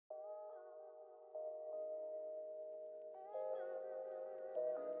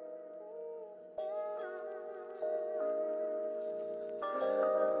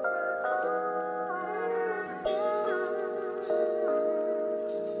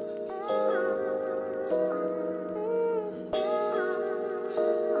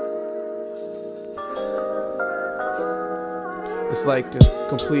It's like a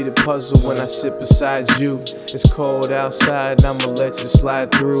completed puzzle when I sit beside you. It's cold outside and I'ma let you slide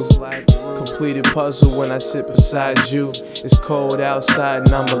through. Completed puzzle when I sit beside you. It's cold outside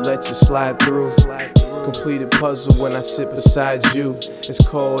and I'ma let you slide through. Completed puzzle when I sit beside you. It's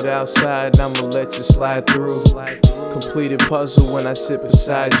cold outside and I'ma let you slide through. Completed puzzle when I sit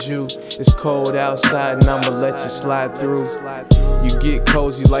beside you. It's cold outside and I'ma let you slide through. You get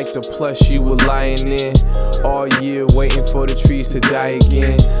cozy like the plush you were lying in. All year waiting for the trees to die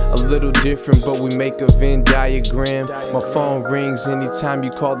again. A little different but we make a Venn diagram. My phone rings anytime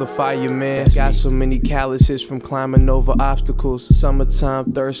you call the fireman. Got so many calluses from climbing over obstacles.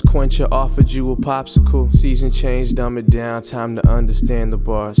 Summertime thirst quencher offered you a popsicle. Season change, dumb it down, time to understand the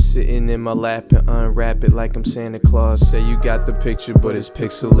bars. Sitting in my lap and unwrap it like I'm Santa Claus. Say you got the picture but it's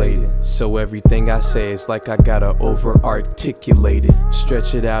pixelated. So everything I say is like I gotta over-articulate it.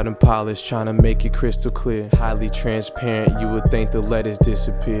 Stretch it out and polish, trying to make it crystal clear. Highly transparent, you would think the letters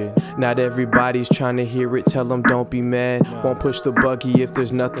disappeared. Not everybody's trying to hear it, tell them don't be mad. Won't push the buggy if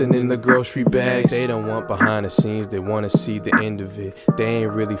there's nothing in the grocery bags. They don't want behind the scenes, they wanna see the end of it. They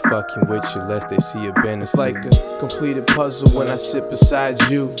ain't really fucking with you unless they see a benefit. It's like a completed puzzle when I sit beside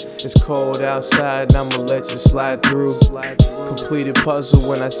you. It's cold outside and I'ma let you slide through. Completed puzzle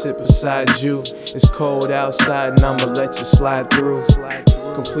when I sit beside you. It's cold outside and I'ma let you slide through.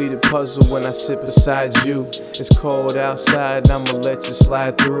 Completed puzzle when I sit beside you. It's cold outside and I'ma let you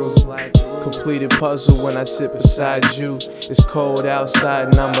slide through. Completed puzzle when I sit beside you. It's cold outside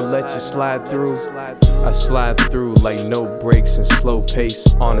and I'ma let you slide through. I slide through like no brakes and slow pace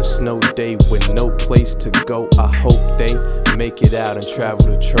on a snow day with no place to go. I hope they make it out and travel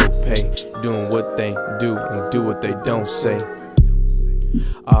to Tropez, doing what they do and do what they don't say.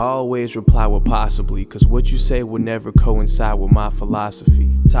 I always reply with possibly, cause what you say will never coincide with my philosophy.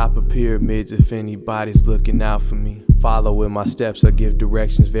 Top of pyramids if anybody's looking out for me. Following my steps, I give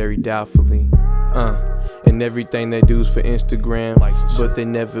directions very doubtfully. And everything they do's for Instagram, but they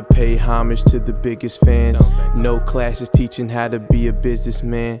never pay homage to the biggest fans. No classes teaching how to be a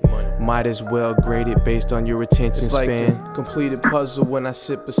businessman. Might as well grade it based on your attention span. It's like a completed puzzle when I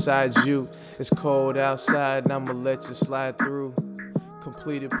sit beside you. It's cold outside and I'ma let you slide through.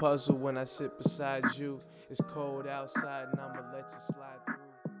 Completed puzzle when I sit beside you. It's cold outside and I'ma let you slide through.